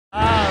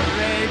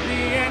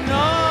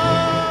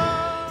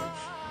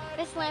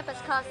This lamp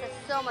has caused us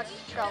so much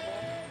trouble.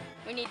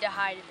 We need to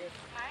hide it.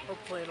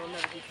 Hopefully it'll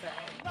never be found.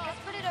 Let's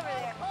put it over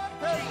there.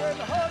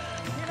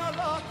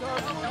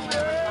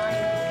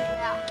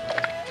 Yeah,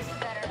 this is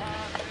better.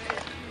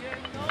 We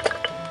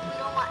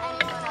don't want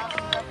anyone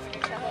else to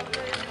go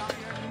for trouble.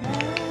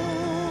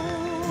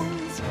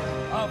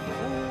 A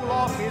fool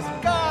off his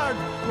guard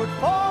could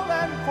fall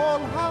and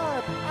fall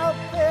hard out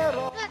there.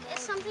 Look,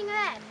 it's something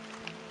red.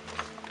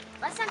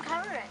 Let's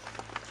uncover it.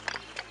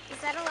 Is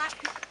that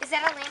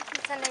a lamp from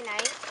Sunday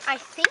night? I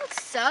think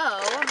so.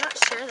 I'm not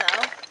sure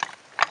though.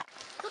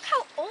 Look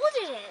how old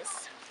it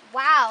is.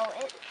 Wow,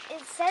 it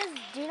says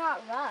do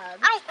not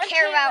rub. I don't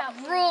care about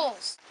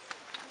rules.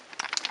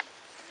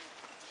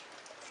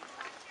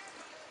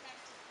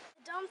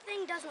 The dumb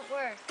thing doesn't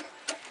work.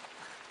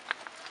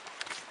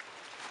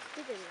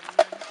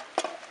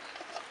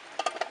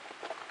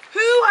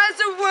 Who has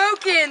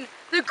awoken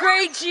the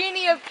great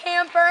genie of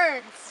Camp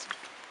Ernst?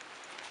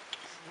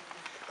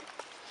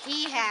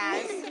 He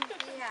has.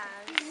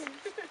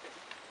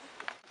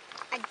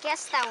 I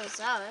guess that was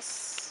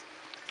us.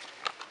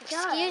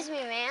 Excuse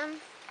me,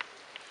 ma'am.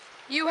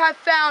 You have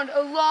found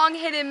a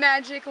long-hidden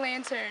magic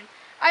lantern.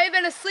 I have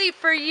been asleep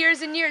for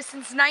years and years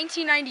since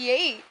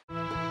 1998.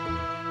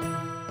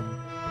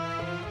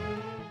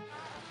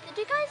 Did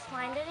you guys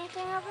find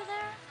anything over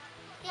there?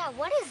 Yeah,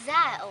 what is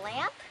that, a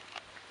lamp?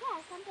 Yeah,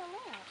 I found a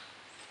lamp.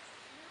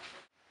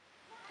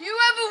 You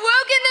have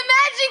awoken the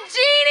magic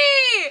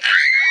genie!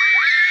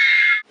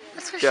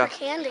 Let's wish for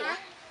candy.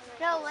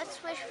 No, let's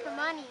wish for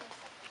money.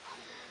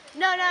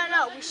 No.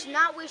 We should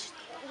not waste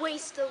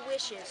the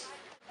wishes.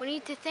 We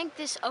need to think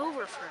this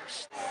over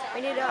first.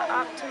 We need to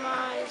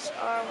optimize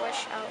our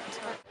wish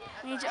outcome.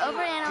 We need to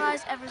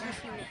overanalyze every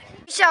wish we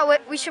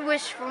make. We should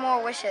wish for more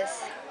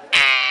wishes.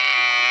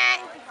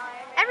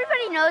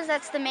 Everybody knows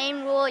that's the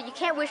main rule. You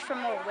can't wish for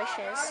more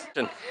wishes.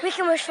 We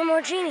can wish for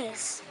more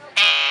genies.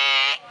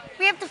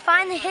 We have to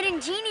find the hidden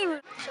genie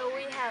room. So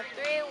we have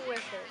 3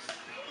 wishes.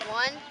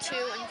 1, 2,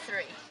 and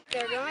 3.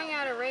 They're going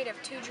at a rate of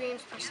 2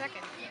 dreams per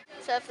second.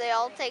 So if they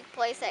all take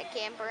place at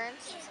Camp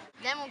Ernst,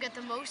 Then we'll get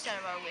the most out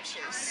of our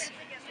wishes.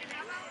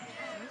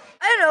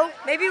 I don't know.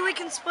 Maybe we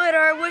can split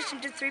our wish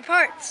into 3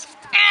 parts.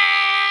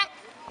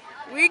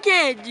 We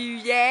can't do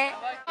that.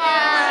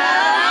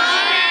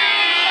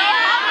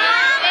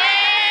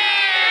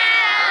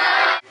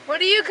 What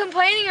are you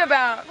complaining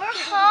about? we're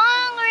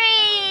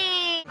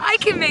hungry. I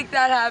can make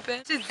that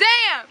happen.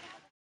 Shazam!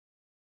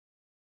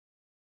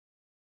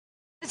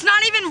 It's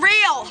not even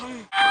real.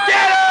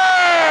 Get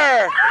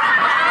her!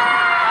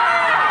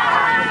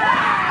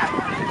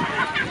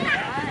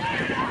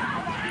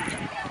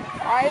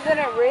 Why isn't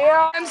it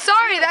real? I'm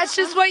sorry, that's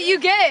just what you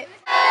get.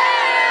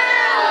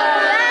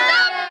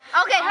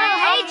 Okay,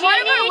 hey,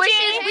 one of our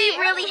wishes, we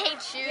really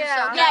hate shoes.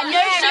 Yeah. Yeah, no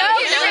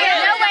shoes.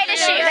 No way to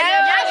shoes.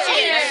 No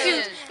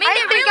shoes.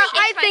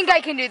 I think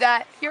I can do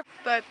that.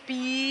 But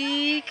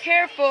be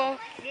careful.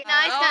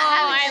 Nice not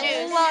having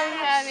shoes. I love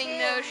having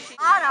no shoes.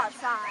 Hot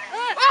outside.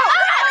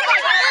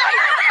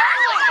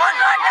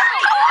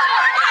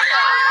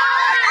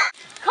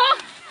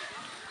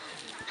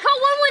 Call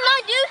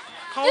 119, dude.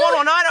 Call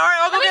 119, all right,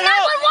 I'll go get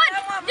help. 911.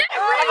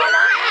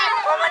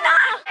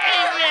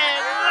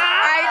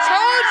 I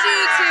told you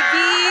to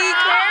be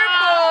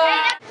careful.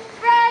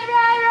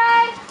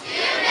 Right.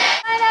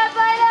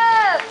 Line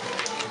up.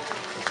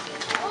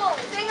 Oh,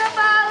 single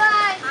file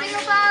line.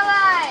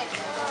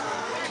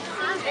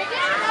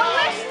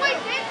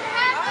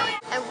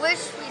 I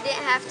wish we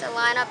didn't have to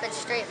line up in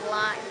straight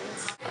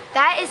lines.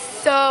 That is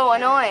so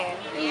annoying.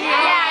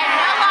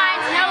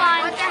 Yeah, no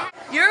lines.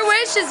 Your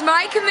wish is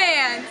my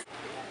command.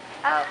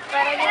 Oh,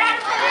 but I didn't.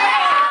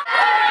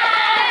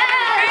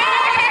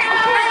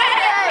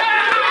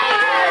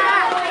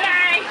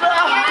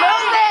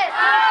 Move it!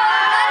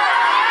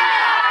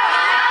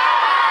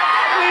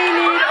 We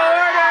need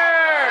order!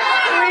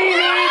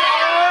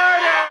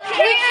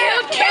 We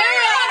killed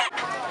Kara!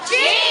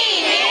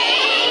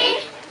 Genie!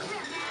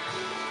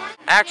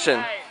 Action.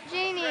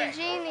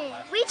 Genie.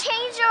 We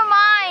changed our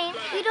mind.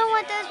 We don't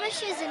want those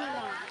wishes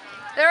anymore.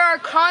 There are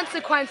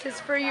consequences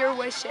for your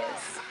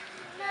wishes.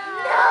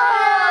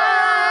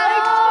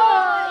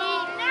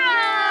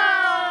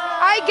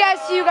 I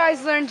guess you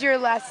guys learned your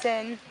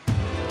lesson.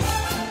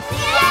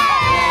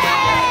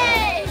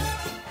 Yay!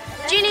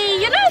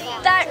 Genie, you know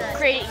that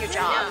created your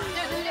job.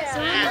 So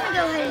we're gonna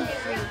go ahead and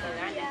free.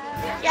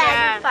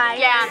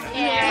 Fine. I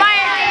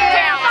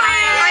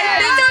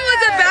think that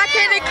was a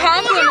backhanded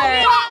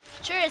compliment.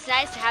 Sure, it's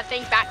nice to have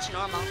things back to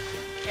normal.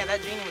 Yeah,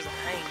 that genie was a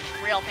pain.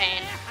 Real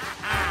pain.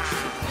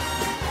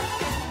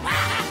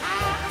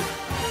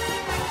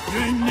 You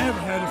ain't never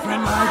had a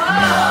friend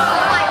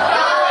like me.